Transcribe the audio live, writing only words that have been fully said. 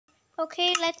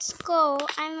Okay, let's go.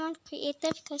 I'm on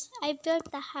creative because I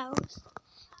built the house.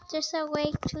 There's a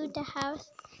way to the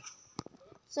house.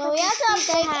 So we have to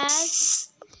upgrade the house.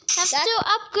 Have to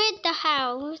upgrade the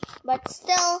house. But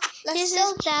still, let's This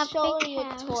still is the show big you a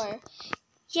house. tour.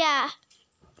 Yeah.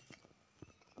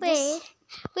 Wait.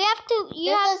 We have to.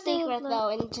 You There's have a secret to though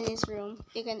in Jenny's room.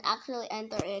 You can actually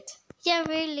enter it. Yeah,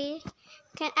 really.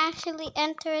 Can actually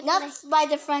enter it. Not by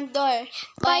the front door.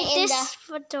 By this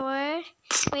door.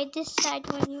 By this side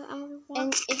when you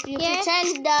and if you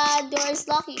pretend the door is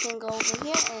locked, you can go over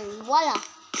here and voila.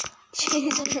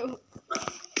 Jenny's room.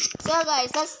 So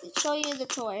guys, let's show you the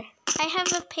tour. I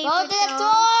have a paper Go to the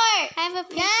tour! I have a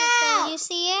paper now! doll. You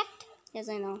see it? Yes,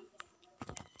 I know.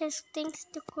 There's things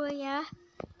to Korea.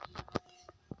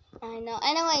 I know.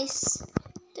 Anyways,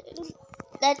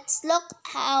 let's look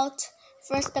out.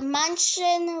 First, the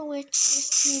mansion, which is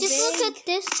too big. Just look at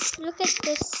this. Look at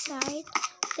this side.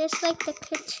 There's like the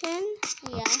kitchen.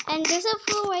 Yeah. And there's a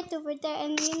pool right over there.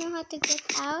 And you know how to get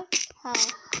out? How?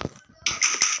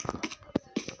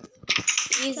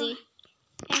 Easy.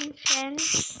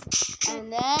 Entrance.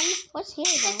 And then, what's here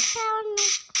then?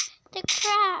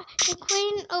 The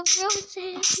queen of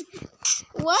roses.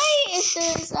 Why is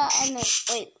there no,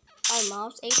 wait, are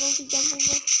mobs able to jump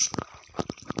over?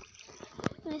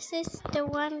 This is the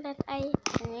one that I...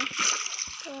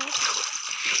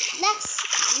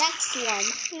 Next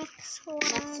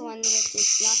one, which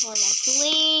is not for that.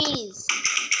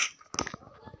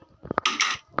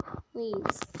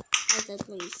 Please. I said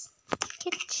please.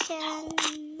 Kitchen.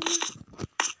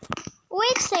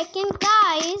 Wait a second,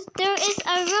 guys. There is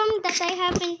a room that I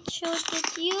haven't showed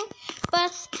with you,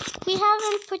 but we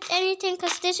haven't put anything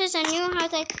because this is a new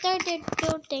house. I started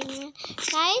building it,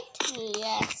 right?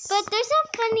 Yes. But there's a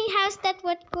funny house that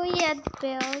what Kuya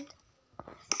built.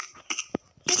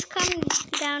 Just come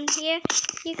down here.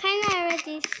 You kind of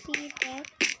already see that,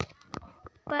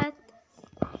 but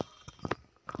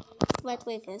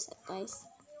wait for a sec, guys.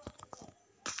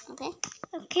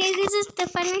 Okay, this is the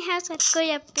funny house that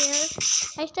Kuya built.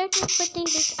 I started putting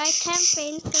this item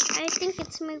paint because I think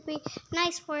it's maybe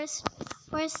nice for a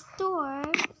store.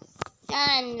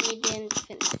 And we didn't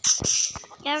finish.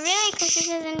 Yeah, really, because this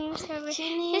is a new server.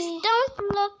 Just don't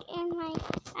look in my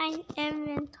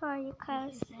inventory,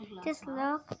 because just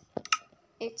look.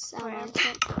 It's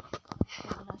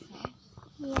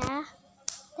yeah.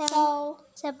 So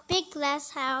it's a big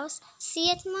glass house. See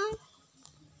it, Mom?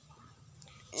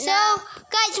 No. So,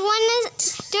 guys,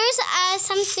 there's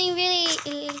something really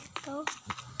illegal.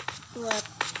 What?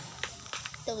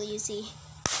 WC.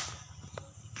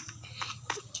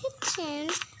 The kitchen.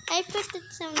 I put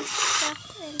some stuff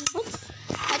in. What?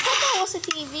 I thought that was a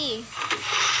TV.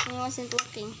 I wasn't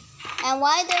looking. And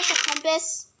why there's a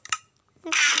compass?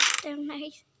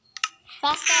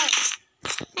 Faster.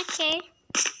 Okay.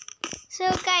 So,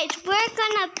 guys, we're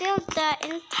gonna build the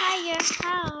entire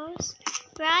house,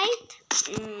 right?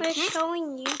 We're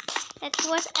showing you. That's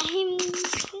what I'm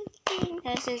thinking.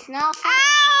 This is not fun.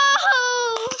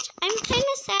 Ow! I'm kind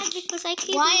of sad because I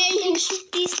keep missing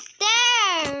these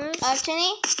stairs.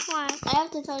 Jenny? What? I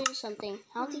have to tell you something.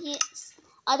 How to get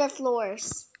other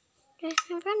floors?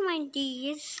 Never mind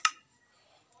these.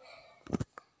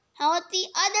 How about the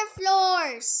other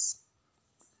floors?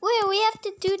 Wait, we have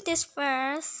to do this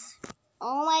first.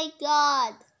 Oh my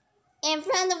god. In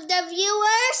front of the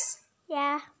viewers?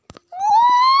 Yeah.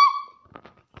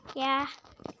 What? Yeah.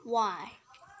 Why?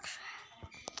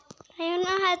 I don't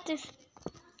know how to...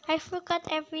 I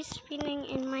forgot every spelling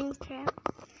in Minecraft.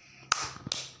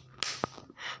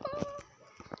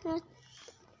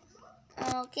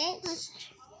 Okay.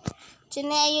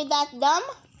 Jenny, are you that dumb?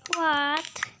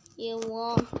 What? You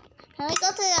won't. Can we go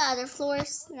to the other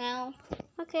floors now?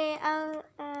 Okay,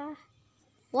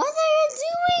 What are you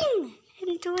doing?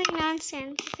 I'm doing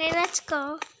nonsense. Okay, let's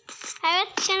go. I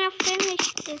was gonna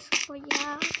finish this for you.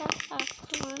 That's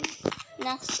the one.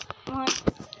 Next one.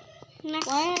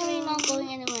 Why are we not going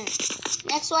anywhere?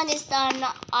 Next one is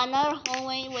another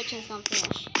hallway, which is not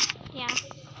finished. Yeah.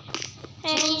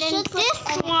 And then this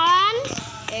one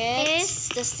is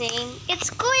the same. It's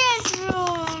Kuya's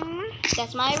room.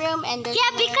 That's my room, and there's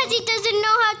because he doesn't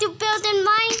know how to build in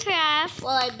Minecraft.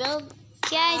 Well, I built.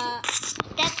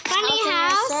 That funny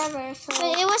house. Server, so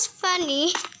but it was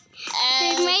funny.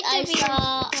 And made I the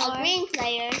saw a green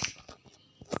player,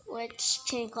 which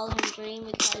can call him Green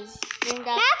because Green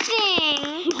got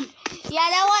nothing. Yeah,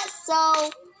 that was so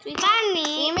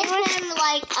funny. We made him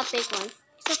like a fake one.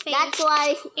 It's a fake. That's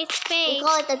why it's fake. We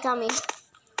call it the dummy.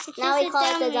 Now we call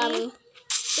it the dummy.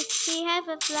 We have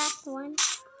a black one.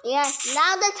 Yes.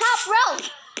 Now the top row.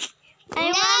 I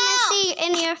want to see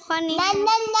in your funny. No.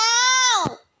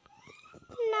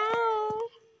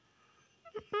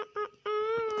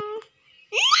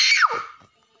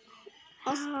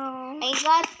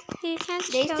 you can't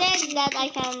They shout. said that I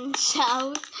can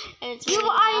shout. And it's You really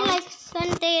are loud. like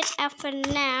Sunday after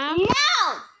now.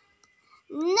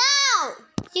 No!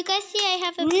 You guys see I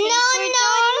have a No, paper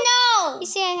doll? no! You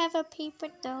see I have a paper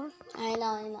doll. I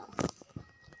know.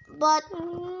 But we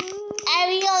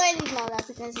already know that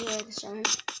because you already shown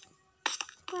it.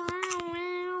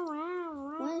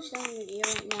 What is showing with you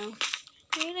right now?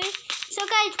 Really? So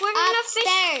guys, we're gonna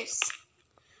Upstairs!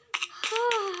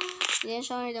 They're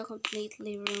showing the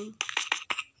completely room.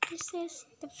 This is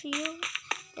the view.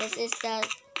 This is the...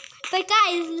 But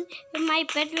guys, in my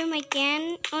bedroom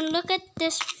again. Oh, look at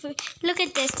this. Look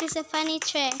at this. There's a funny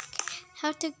trick.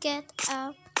 How to get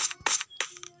up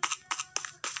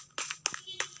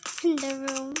in the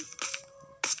room.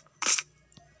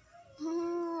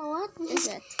 What is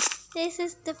it? This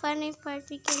is the funny part.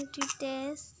 We can do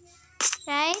this,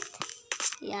 right?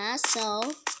 Yeah, so...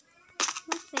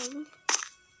 Nothing.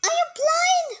 Are you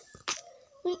blind?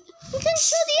 We can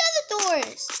show the other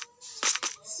doors.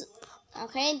 So,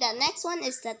 okay, the next one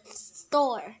is the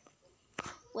store,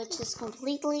 which is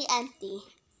completely empty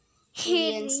on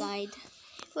the inside.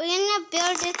 We're gonna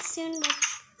build it soon, but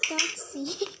don't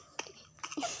see.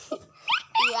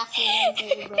 You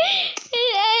actually broke it. I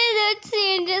don't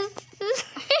see this.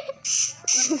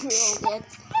 You broke it.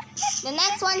 The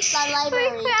next one's the We're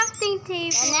library. crafting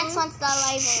table. The next one's the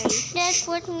library. That's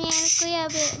what me and Kuya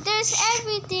built. There's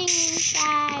everything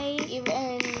inside.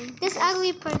 Even This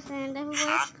ugly person that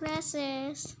wears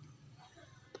glasses.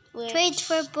 which- Trades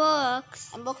for books.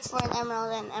 and books for an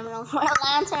emerald and emerald for a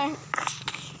lantern.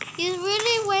 He's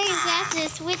really wearing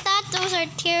glasses. We thought those are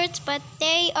tears, but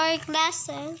they are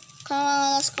glasses. Come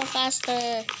on, let's go faster.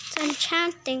 It's an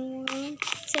enchanting one.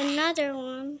 It's another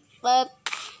one. But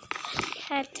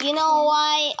Had you know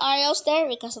why Ario's there?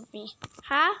 Because of me.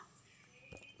 Huh?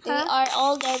 They are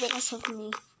all there because of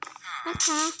me.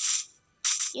 Okay.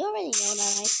 You already know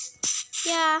that, right?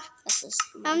 Yeah. That's just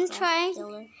I'm Minecraft trying.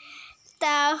 builder.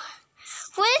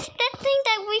 What is that thing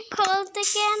that we called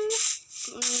again?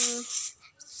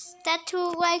 That to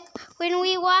like when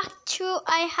we walk through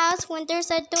our house, when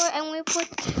there's a door and we put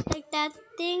like that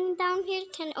thing down here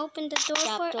can open the door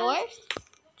for Trapdoors? us.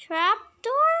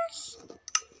 Trapdoors?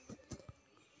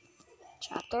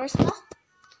 Trapdoors, no?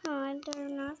 No, they're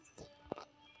not.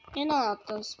 You know how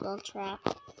to spell trap.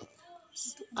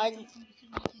 Are,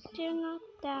 They're not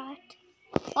that.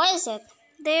 what is it?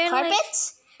 They're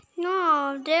Carpets? like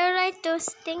no, they're like those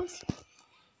things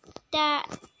that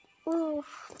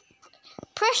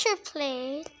pressure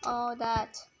plate. Oh,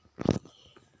 that.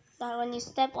 That when you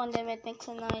step on them, it makes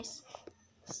a noise.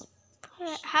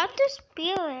 How to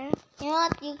spell it? You know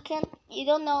what? You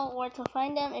don't know where to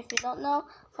find them. If you don't know,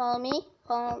 follow me.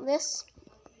 Follow this.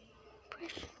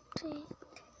 Pressure plate.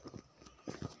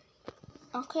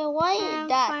 Okay, why I'm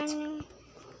that? finding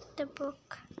the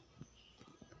book.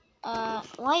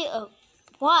 Why?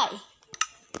 Why?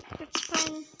 It's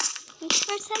fun. It's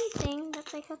for something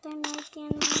that I got an idea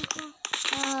in Minecraft.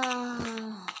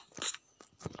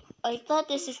 I thought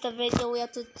this is the video we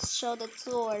have to show the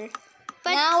tour.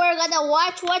 But Now we're gonna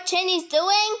watch what Chinny's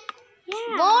doing.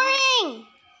 yeah. Boring.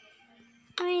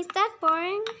 I mean, is that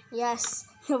boring? Yes,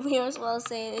 the viewers will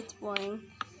say it's boring.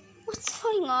 What's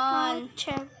going on?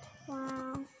 Check.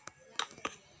 Wow.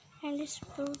 And this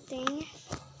building.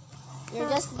 You're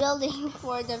just building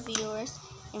for the viewers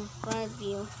in front of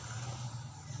you.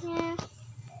 Yeah.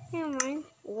 Never mind.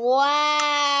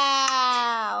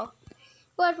 Wow.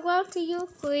 What? Well, to you,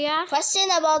 Kuya. Question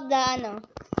about the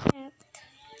Yeah.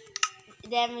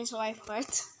 Devin's wife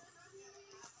part.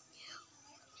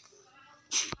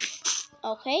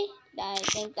 Okay, I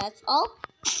think that's all.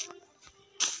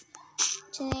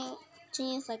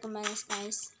 Ginny is like a menace,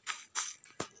 guys.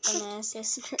 A menace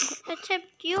is Except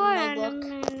you're my a book.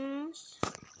 menace.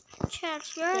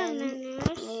 Chaps, you're a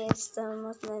menace. Me is the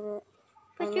most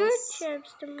But you're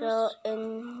Chaps the girl most.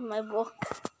 in my book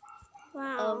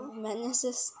Wow. of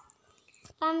menaces.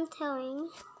 I'm telling.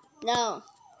 No.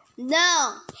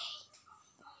 No.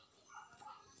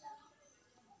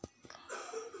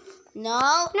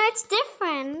 No, it's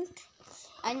different.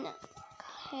 I know.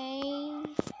 Okay.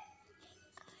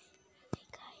 Hey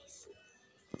guys, you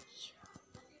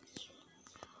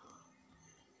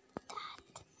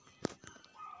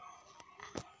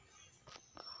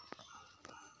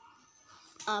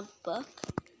know A book.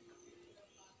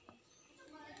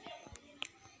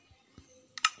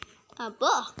 A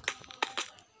book.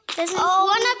 doesn't Oh.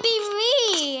 wanna be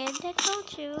read. I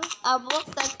told you. A book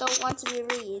that don't want to be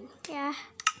read. Yeah.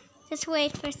 Just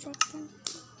wait for a second.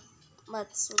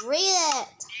 Let's read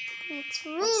it. Let's It's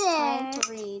time read to it.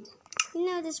 read. You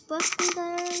know this book in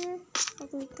there?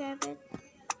 Let me grab it.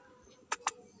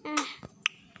 Ah,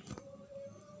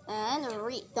 And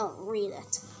don't read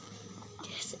it.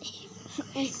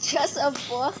 It's just a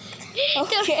book.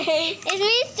 Okay. It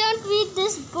means don't read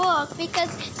this book because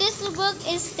this book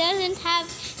doesn't have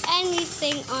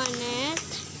anything on it.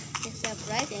 Except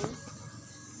writing.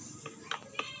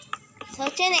 So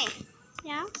Jenny,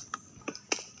 Yeah.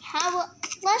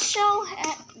 Let's show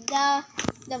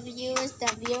the viewers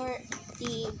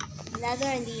the letter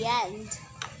in the end.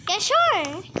 Yeah,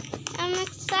 sure. I'm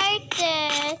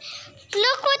excited.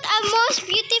 Look what a most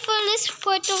beautiful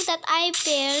photo that I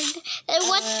built. And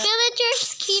what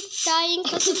villagers keep dying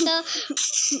because of the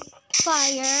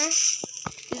fire.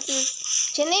 This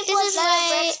is Jenny This put is letter why-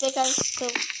 bricks because to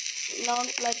not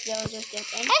let villagers get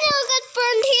in. And it'll get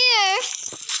burned here.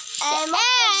 And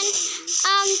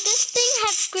This thing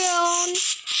has grown.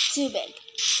 too big.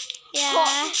 Yeah. Cool.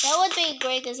 That would be a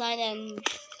great design and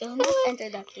do not enter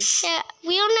that please. Yeah.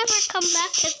 We'll never come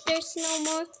back if there's no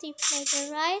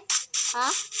multiplayer, right?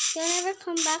 Huh? You'll never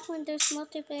come back when there's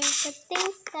multiplayer. The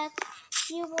things that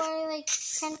you were like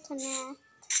can't connect.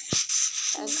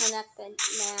 Connected,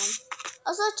 man.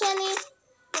 Also, Jenny,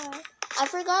 Yeah. I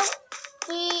forgot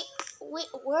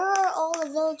where are all the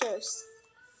villagers?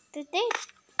 Did they?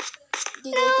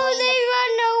 Did No, die in they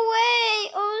run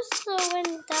away. Also,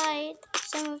 and died.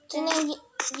 Some of them. Jenny,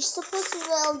 you're supposed to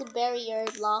build the barrier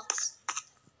blocks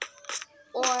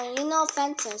or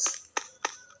fences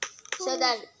so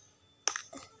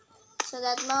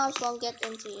that mobs won't get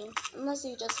into you unless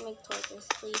you just make torches,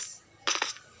 please.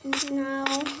 No.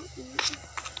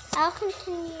 I'll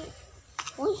continue.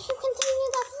 Well, you continue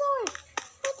that floor.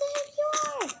 What the heck you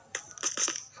are?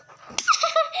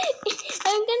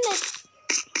 I'm gonna.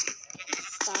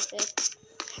 Stop it.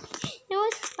 It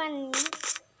was funny.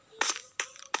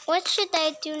 What should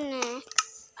I do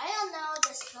next? I don't know.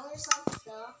 Just kill yourself.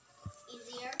 The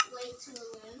easier way to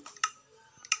live.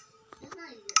 It's not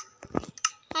easier.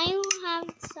 I will have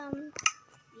some.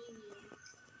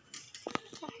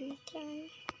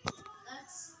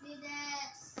 Let's do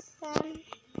this.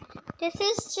 This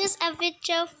is just a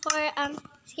video for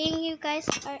seeing you guys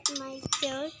start my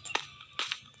build,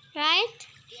 right?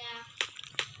 Yeah.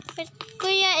 But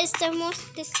Kuya is the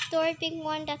most disturbing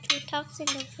one that we talks in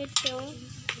the video.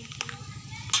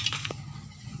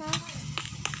 Huh?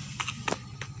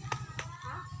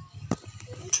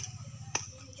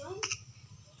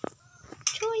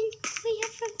 Join Kuya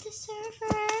from the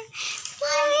server.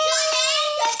 Really?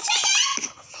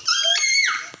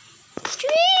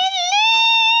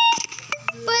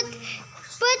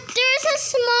 But there's a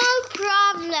small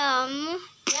problem.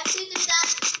 You have to do that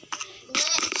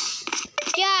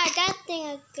glitch. Yeah, that thing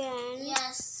again.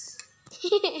 Yes.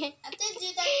 I have to do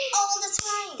that all the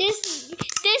time.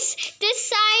 This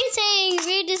sign saying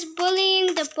read is bullying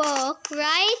the book,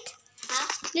 right? Huh?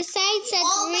 The sign said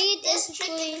All read with this is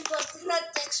tricky bullying. book, not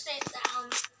dig straight down.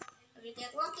 If you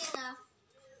get lucky enough,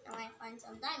 you might find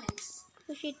some diamonds.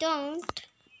 If you don't,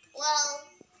 Well,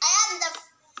 I am the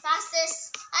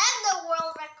fastest. I am the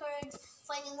world record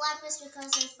finding lapis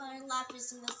because I found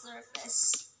lapis in the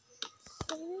surface.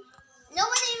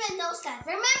 Nobody even knows that.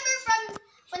 Remember from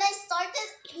when I started?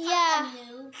 Yeah. I'm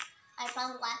new. I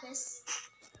found lapis.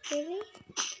 really?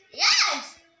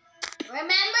 Yes.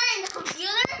 Remember in the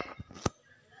computer?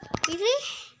 Really?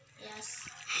 Yes.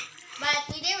 But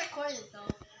we didn't record it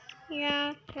though.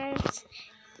 Yeah,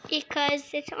 because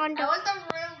it's on I the. was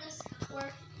the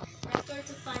world record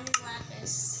to finding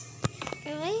lapis.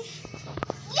 Really?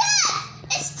 Yeah!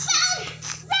 It's found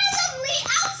randomly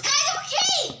outside of a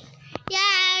cave! Yeah,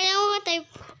 I know what I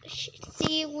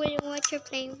see when what you're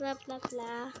playing. Blah blah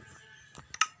blah.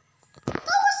 That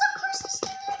was the craziest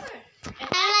thing ever.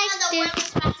 I like the this. world's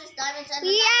fastest diamonds and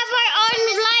We have our own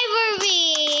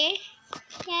library.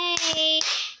 Yay!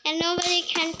 And nobody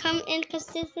can come in because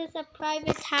this is a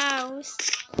private house.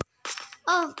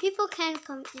 Oh, people can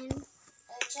come in.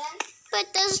 Jen? But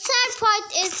the sad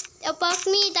part is about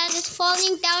me that is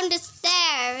falling down the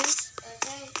stairs.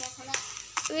 Jen, you can't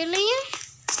connect. Really?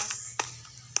 Yes.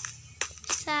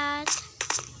 Sad.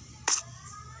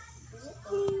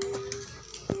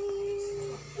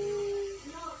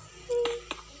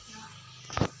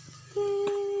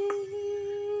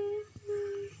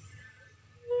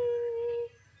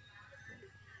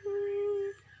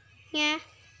 Yeah.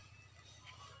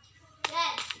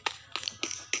 Jen,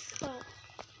 Cool.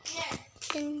 here.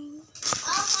 Mm,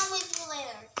 I'll come with you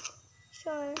later.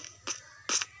 Sure.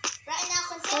 Right now,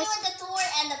 continue with the tour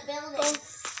and the building.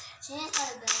 Jen's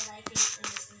gonna build, I think, in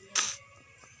this video.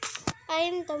 I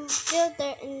am the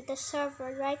builder in the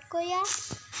server, right, Kuya?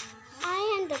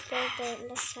 I am the builder in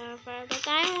the server, but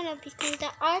I want to become the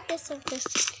artist of this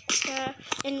server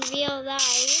in real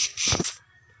life.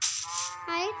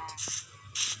 Right?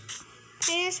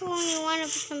 I just only want to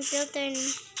become builder in...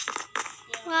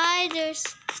 Why there's...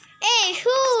 Hey,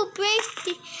 who break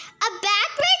the... A bat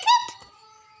break it?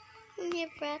 Come here,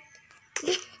 Brett.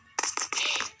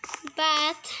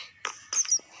 Bat.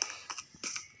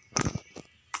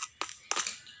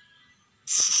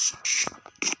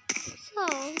 So,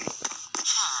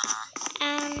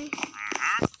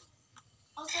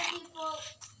 Also, people.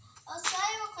 Also, I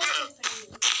have a question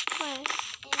for you.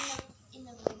 what? In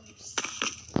the rooms.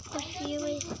 Why don't you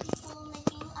we do people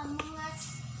making Among Us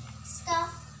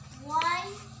stuff? Why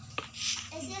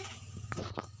is it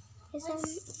when other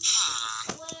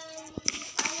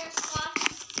stuff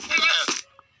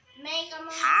make Among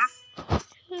Us?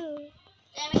 Who?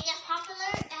 They make it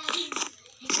popular and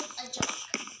make it a joke.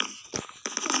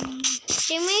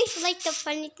 They made like the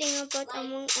funny thing about Like,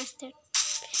 Among Us to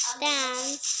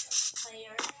dance.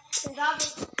 Player.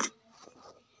 Robin.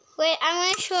 Wait, I'm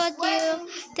gonna show you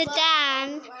the But-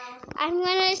 dance. well, I'm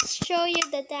gonna show you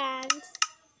the dance.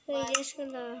 We're just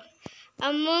gonna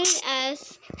Among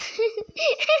Us.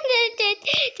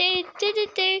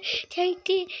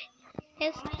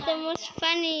 It's the most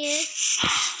funniest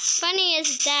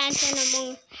dance in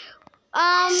Among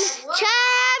Us.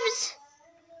 Chubbs!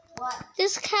 What?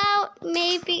 This cow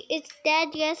maybe it's dead,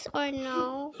 yes or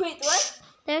no? Wait, what?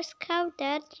 This cow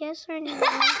dead, yes or no?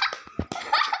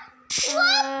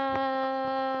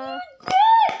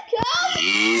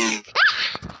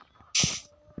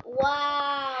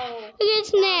 Wow. Look at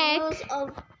its neck. Nose of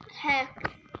heck.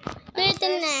 Look at the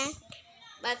neck.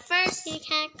 But first, You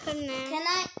can't connect.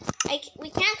 we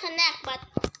can't connect, but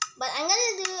I'm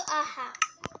gonna do a hack.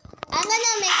 I'm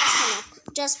gonna make us connect.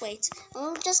 Just wait.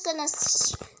 I'm just gonna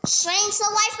change the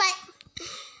Wi-Fi.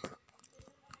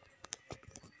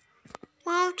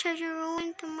 Wow, Treasure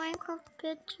ruined the Minecraft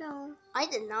video. I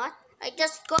did not. I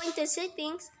just going to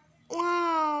settings.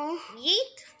 Wow.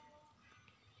 Yeet.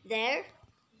 There.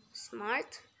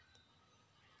 Smart.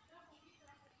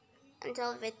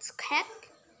 Until it's heck.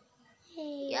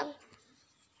 Hey. Yep.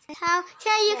 How?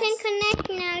 Yeah, you Yes. can connect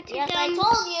now to Yes, the I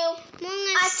told you.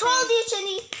 Among I Us told you,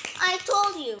 Jenny. I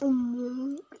told you.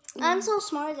 I'm so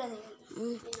smart than you.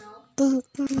 You know. Oh no!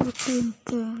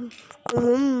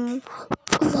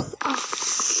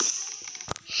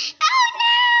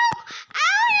 Oh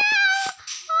no!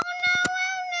 Oh no!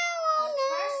 Oh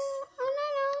no! Oh no!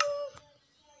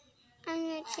 I'm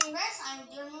gonna At change. first, I'm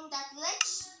doing that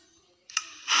glitch.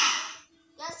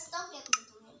 Just don't get me to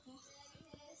it.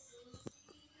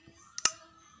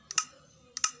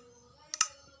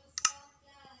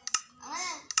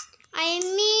 I'm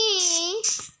me.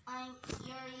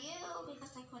 You're you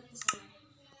because I quit this one.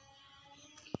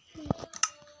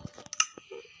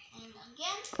 And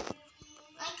again,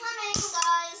 I'm coming,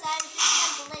 guys. I'm doing a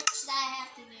glitch that I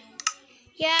have to do.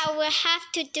 Yeah, we have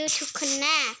to do to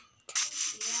connect.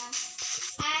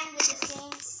 Yes. And with the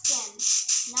same skin,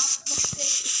 not the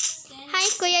skin. Hi,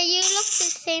 Kuya. You look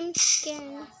the same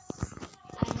skin. Yes.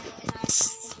 I know, and I have to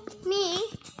do. Me?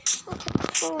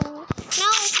 Oh. No,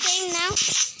 it's same now.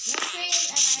 You're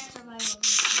creative and I have survival.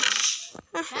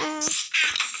 Uh-huh.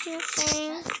 You're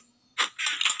same.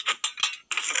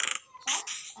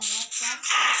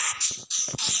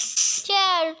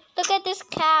 Chill. Look at this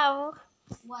cow.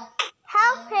 What?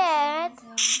 Help it.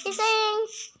 He's saying,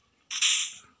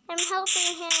 I'm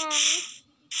helping him.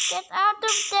 Get out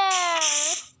of there.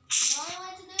 The only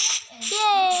way to do it is...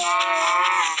 Yay.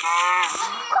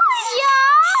 Kuya!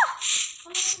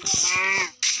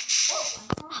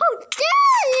 How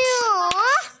dare you?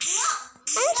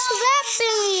 I'm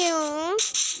slapping you.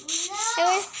 I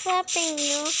was slapping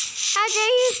you. How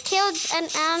dare you kill an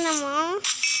animal?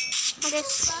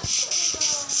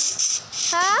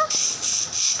 Huh?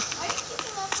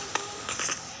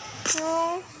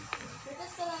 No.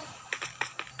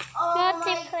 Oh my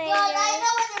Multiplayer. God, I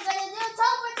know what you're gonna do.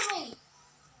 Teleport to me.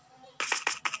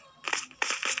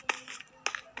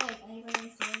 Wait, are you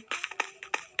gonna say it?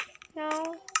 No.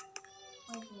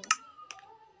 Wait, wait.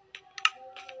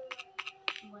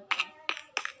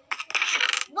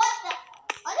 What the?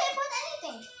 I didn't put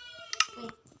anything.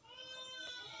 Wait.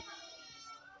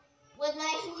 With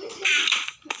my...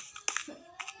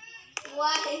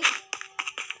 Why?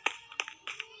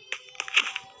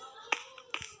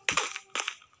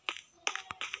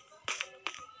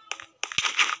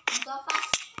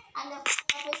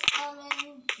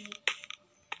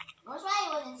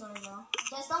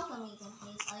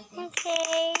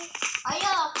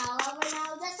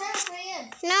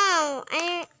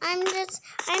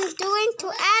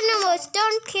 Just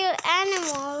don't kill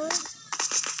animals.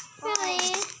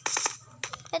 Really?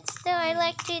 But still, I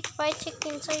like to eat fried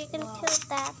chicken, so you can kill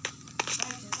that.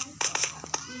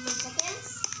 You mean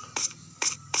chickens?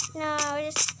 No,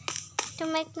 just to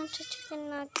make them to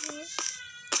chicken nuggets.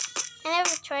 I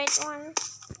never tried one.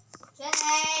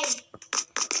 Jenny!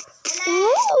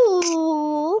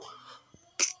 Ooh!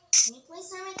 Can you please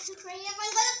turn it to Korea?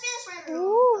 I'm gonna finish my room.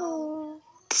 Ooh!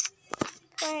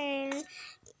 Fine.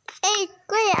 Hey,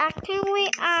 great, can we,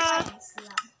 Oh,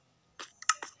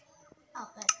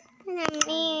 good. that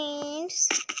means,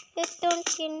 just don't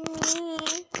kill me. I'm gonna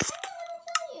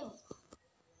kill you.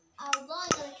 I'm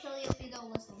gonna kill you if you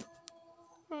don't listen.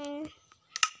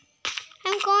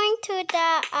 I'm going to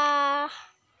the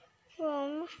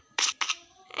room.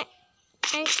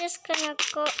 I'm just gonna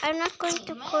go. I'm not going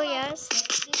to Koya's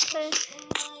because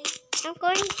I'm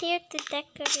going here to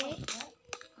decorate.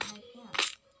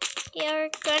 You're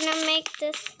gonna make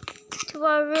this to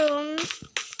a room,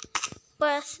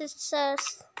 but it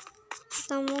says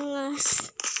Among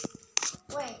Us.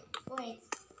 Wait a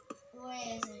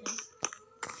second.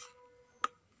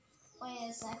 Wait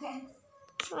a second.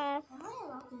 What? Am I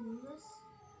allowed to do this?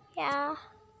 Yeah.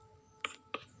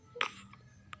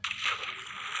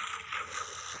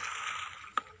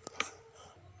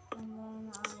 And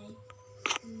then I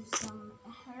do some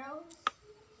arrows.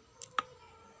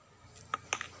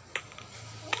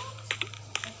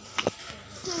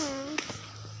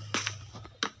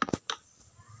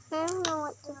 I don't know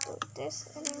what to do with this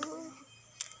anymore.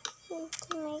 I need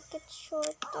to make it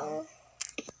shorter.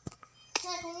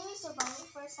 Yeah, can you survive me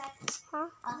for a second? Huh?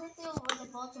 I'll hit you with the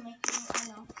ball to make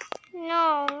you,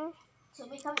 No. to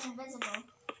become invisible.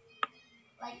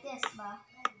 Like this, but.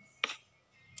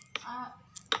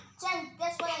 Jen,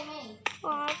 guess what I made?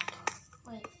 What?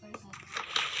 Wait for a second.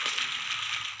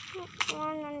 I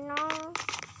wanna know.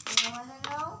 You don't wanna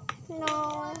know?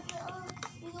 No.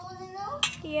 You don't wanna know?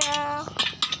 Yeah.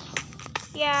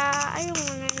 Yeah, I don't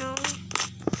wanna know.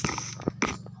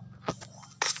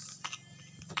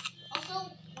 Also,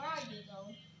 where are you though?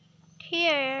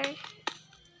 Here.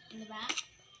 In the back?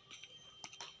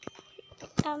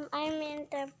 I'm in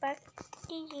the back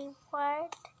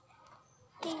part.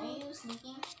 Are you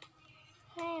sneaking?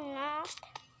 I'm not.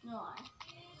 You are.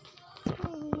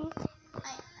 I'm not.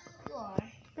 You are.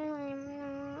 I'm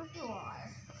not. You are.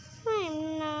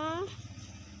 I'm not.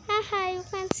 Haha, you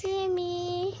can't see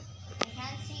me. I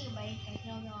can't see you, but you can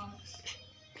kill dogs.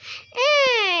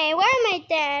 Hey, where am I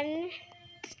then?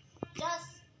 Just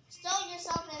show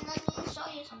yourself and let me show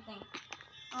you something.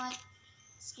 Alright,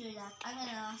 screw that. I'm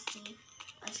gonna see.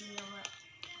 I see the world.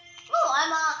 Oh,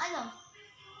 I know.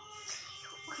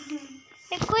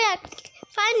 Hey, Kuya,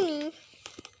 find me.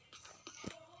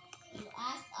 You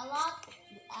asked a lot.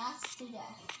 You asked to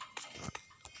death.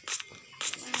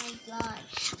 Oh my god.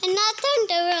 I'm not in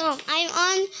the room. I'm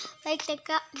on like the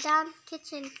down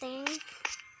kitchen thing.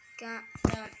 Got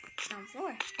down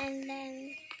floor. And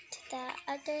then to the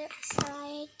other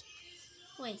side.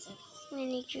 Wait a second.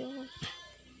 Mini room.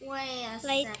 Wait a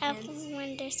Like up second.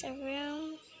 when there's a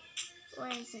room.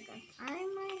 Wait a second. How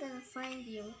am I gonna find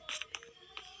you?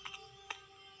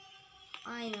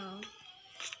 I know.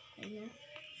 Right here.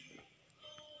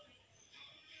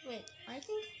 Wait, I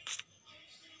think.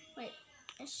 Wait,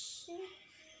 is she?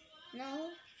 No.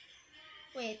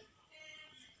 Wait.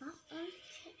 Not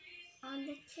on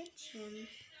the kitchen.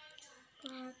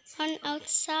 But On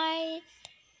outside.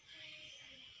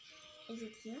 is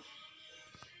it here?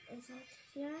 Is it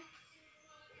here?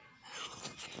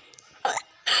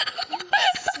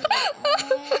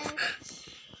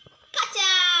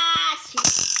 Gotcha!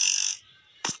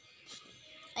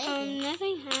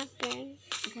 Nothing happened.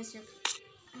 Because you're.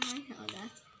 I know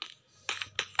that.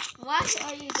 Why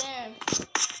are you there?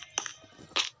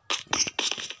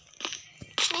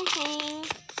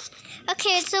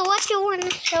 Okay, so what you want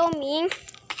to show me?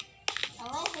 I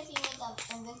want to hit you with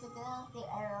the invisibility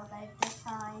arrow that I just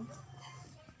found.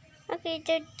 Okay,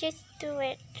 just do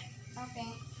it.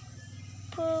 Okay.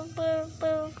 Boo, boo,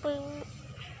 boo, boo.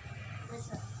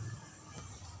 Listen.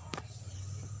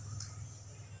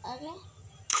 Okay.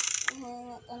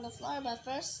 On the floor, but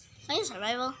first, find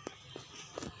survival.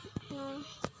 No.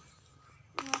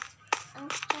 I'm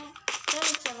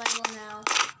doing survival now.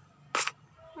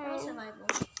 Survival.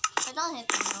 But don't hit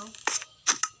me though.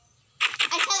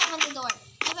 I can't open the door.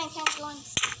 Even can't go in.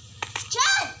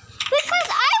 Chad! Because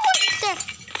I was there.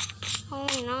 Oh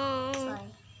no. Sorry.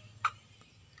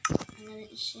 I'm gonna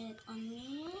eat shit on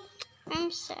me.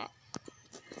 I'm sad.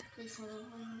 Please hold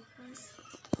on, please.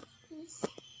 Please.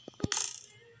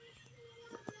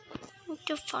 What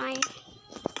to find?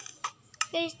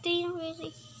 Guys, do you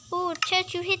really? Oh,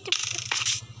 Chet, you hit the...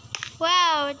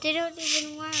 Wow, they don't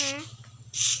even work.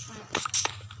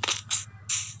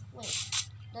 Wait,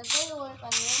 does they work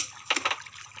on you?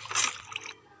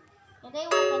 Do they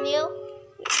work on you?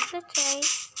 Let's try.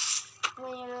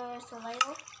 When you're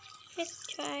survival? Let's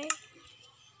try.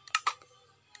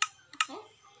 Okay.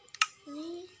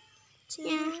 3, 2,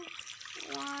 Yeah.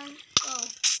 1, go.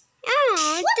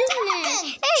 Oh, What didn't happened?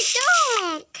 it? Hey,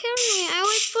 don't kill me. I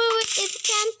was full with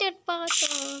enchanted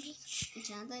bottles.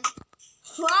 Enchanted?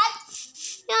 What?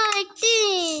 Yeah, like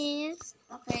this.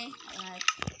 Okay, alright.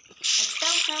 Let's go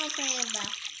from your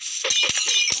back. I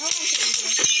want to do this.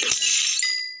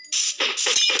 Let me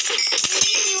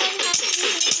see what happens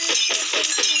if you put them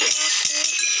to the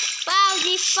office. Wow,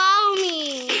 they found me.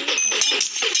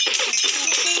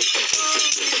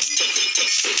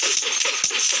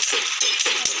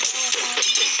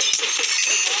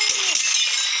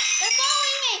 They're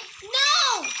following me! No!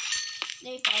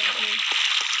 They followed me.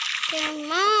 They're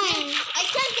mine. I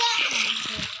can't get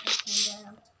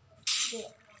them.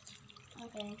 There.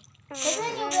 Okay.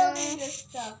 Continue building this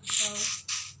stuff, so.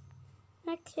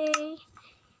 Okay.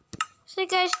 So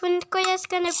guys, when Koya's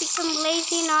gonna become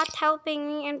lazy, not helping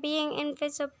me, and being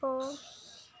invisible.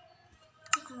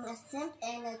 A simp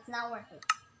and it's not working.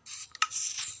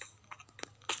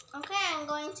 Okay, I'm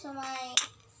going to my...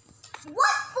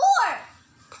 What for?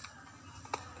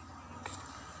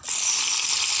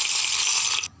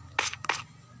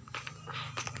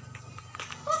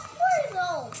 What for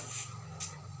though?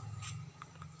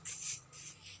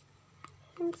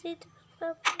 Let's see the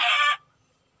puppy.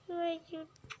 Where are you?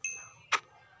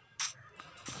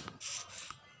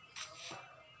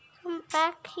 Come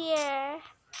back here.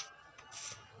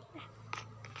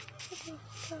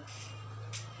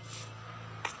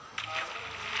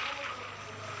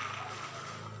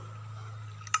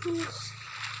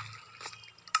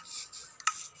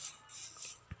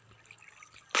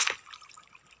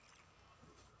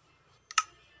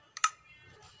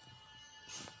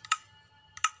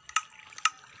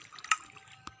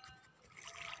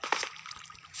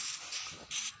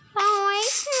 Oh, I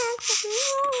can't.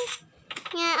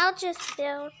 No. Yeah, I'll just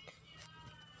build.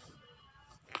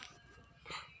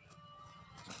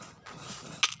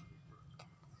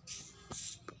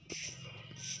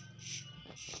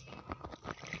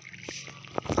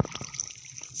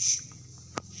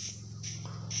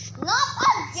 Not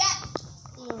again!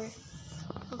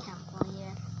 You can't go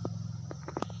here.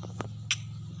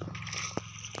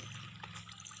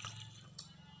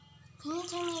 Can you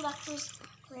turn me back to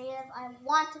creative? I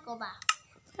want to go back.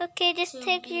 Okay, just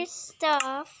take your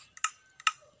stuff.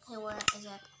 Okay, where is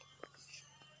it?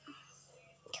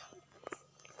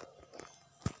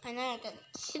 I know it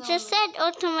It just said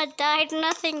Ultima died,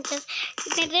 nothing just...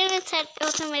 They didn't said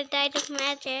Ultima died of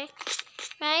magic,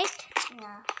 right?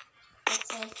 Yeah. It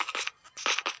says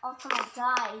Ultima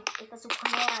died because of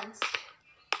commands.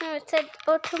 No, it said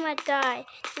Ultima died.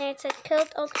 Then it said killed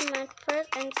Ultima first,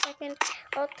 and second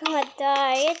Ultima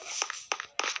died.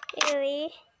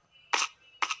 Really?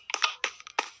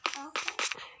 Okay.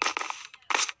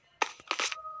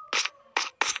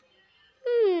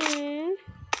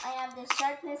 I have the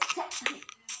sharpness 10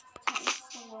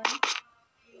 sword.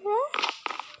 What?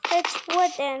 It's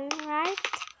wooden, right?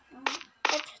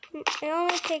 Mm-hmm. It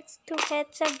only takes 2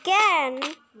 hits again.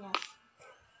 Yes.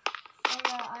 And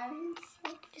the iron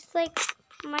sword. Just like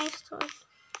my sword.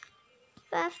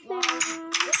 That's Yeah,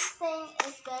 this thing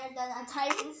is better than a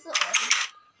diamond sword.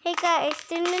 Hey guys,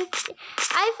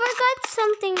 I forgot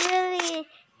something really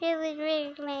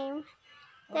lame.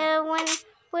 That when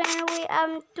we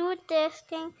do this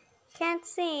thing, can't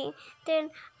see.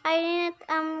 Then I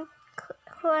didn't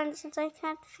coin since I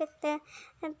can't fit there.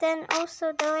 And then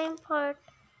also the lame part,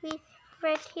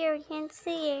 right here you can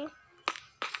see it.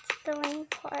 It's the lame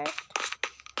part.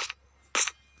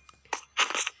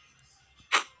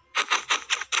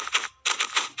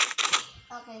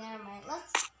 Okay, never mind.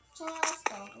 Let's go. Let's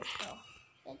go.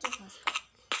 Let's go.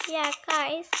 Yeah,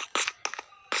 guys.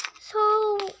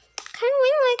 So can we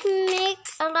like make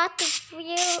a lot of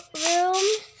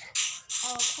rooms?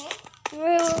 Okay.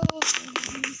 Rooms.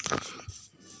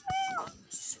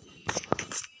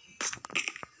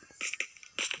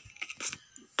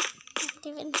 Not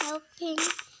even helping.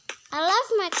 I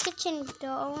love my kitchen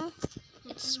though.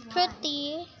 It's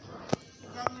pretty.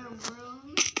 Got your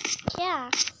room? Yeah.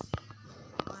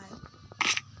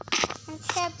 And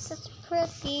Cheb's is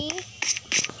pretty.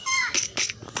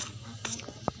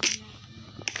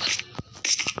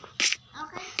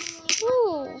 Okay.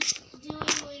 Ooh.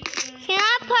 Can I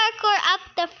parkour up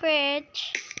the fridge?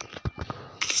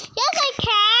 Yes, I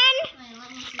can. Wait, let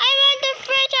me see. I'm on the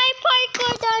fridge. I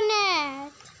parkoured on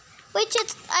it.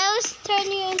 I was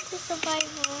turning you into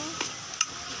survival.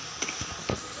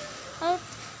 Oh.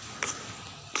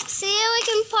 See, we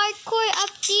can parkour up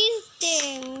these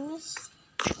things.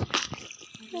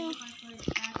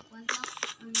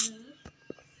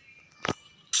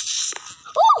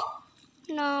 Oh!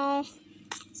 No.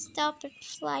 Stop it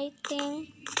flighting.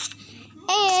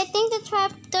 Hey, I think the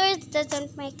trapdoors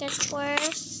doesn't make it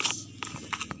worse.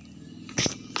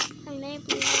 Or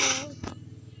maybe it will.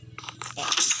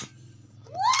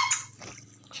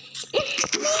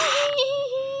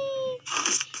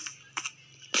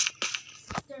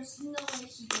 There's no way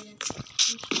she did it.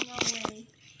 There's no way.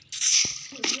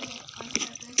 She did it on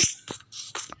purpose.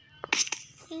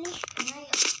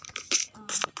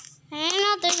 I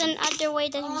know there's another way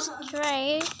that is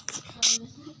straight.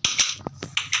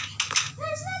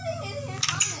 There's nothing in here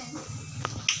common.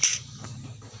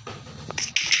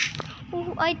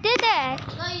 Oh, I did it.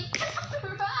 No, you have to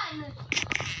run.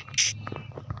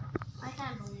 I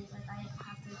can't believe it. I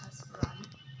have to just run.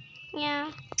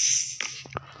 Yeah.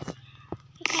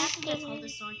 I have to just hold the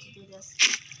sword to do this.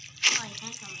 Oh, I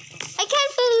can't tell myself. I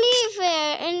can't believe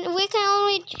it. And we can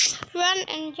only run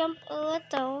and jump a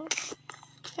little.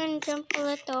 Run, jump a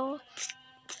little.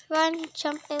 Run,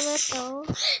 jump a little.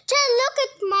 Chad, look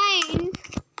at mine.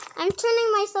 I'm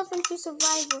turning myself into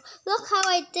survival. Look how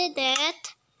I did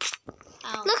it.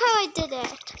 Ow. Look how I did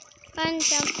it. Run,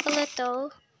 jump a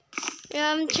little.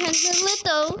 Run, jump a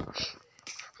little.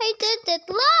 I did it.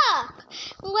 Look.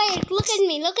 Wait, look at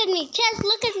me. Look at me. Chad,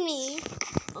 look at me.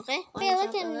 Okay. Wait,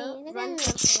 look at me. Look Run, at me.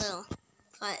 jump a little.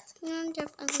 Got it. Run,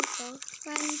 jump a little.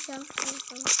 Run, jump a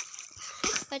little.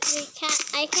 But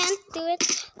I can't do it.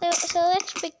 So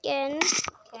let's begin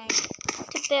Okay.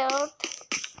 to build.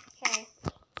 Okay.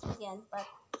 Let's begin. But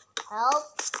help.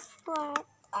 What?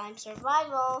 I'm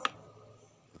survival.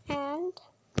 And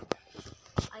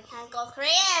I can't go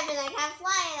creative and I can't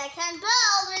fly and I can't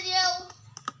build with you.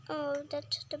 oh,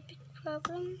 that's the big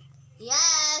problem.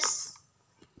 Yes.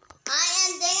 I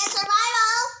am doing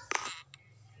survival.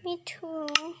 Me too.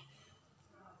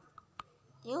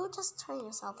 You just turn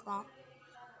yourself down.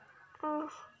 Oh.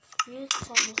 You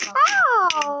turn yourself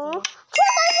Ow! down.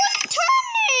 Chad, I was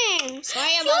turning.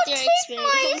 Sorry about your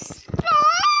experience.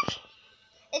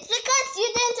 It's because you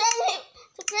didn't turn him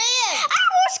to creative. I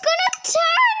was gonna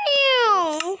turn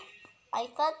you. I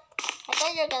thought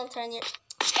you were gonna turn your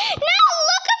Now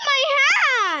look at my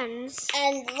hands.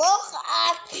 and look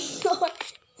at your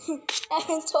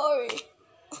inventory.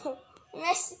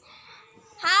 Miss,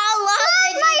 how long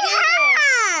did you do My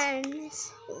hands.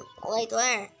 this? Wait,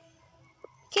 where?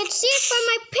 Can see it from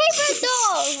my paper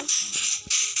doll.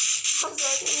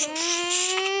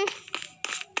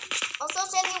 Also,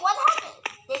 Sandy, what happened?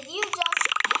 Did you just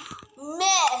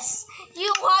miss?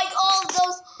 You hide all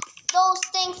those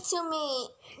things to me,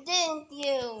 didn't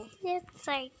you? Yes,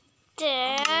 I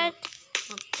did.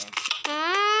 Okay.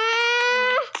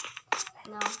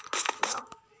 No.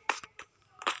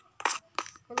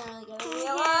 We're never getting me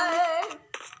alive.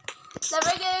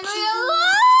 Never getting me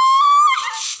alive.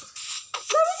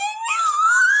 Never getting me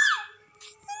alive.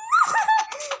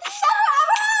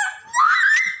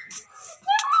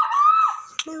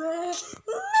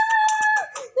 Never.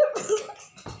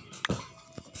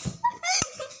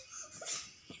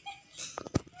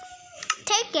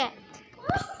 Take it.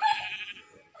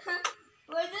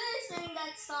 Where did I sing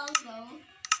that song though?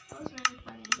 That was really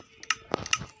funny.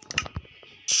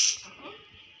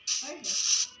 Where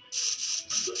is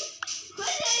it? Where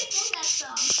did I sing that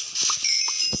song?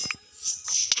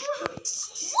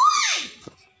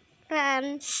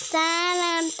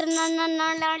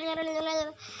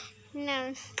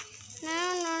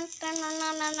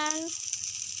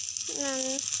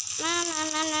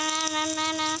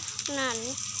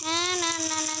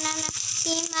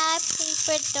 See my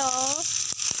paper doll.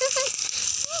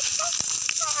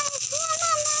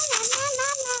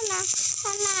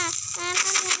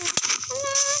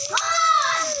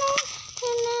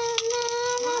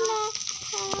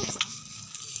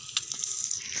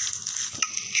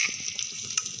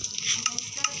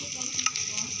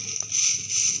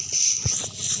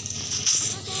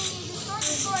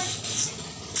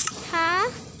 Huh?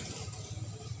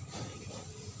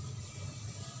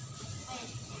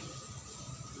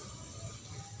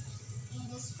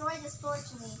 You destroyed the store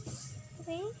to me.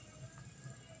 Okay.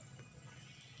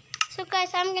 So guys,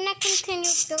 I'm gonna continue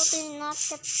building, not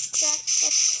get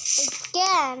distracted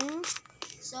again.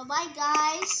 So bye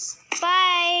guys.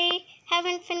 Bye.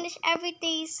 Haven't finished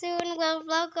everything. Soon we'll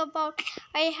vlog about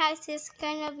our house is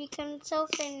gonna become so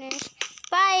finished.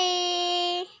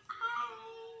 Bye.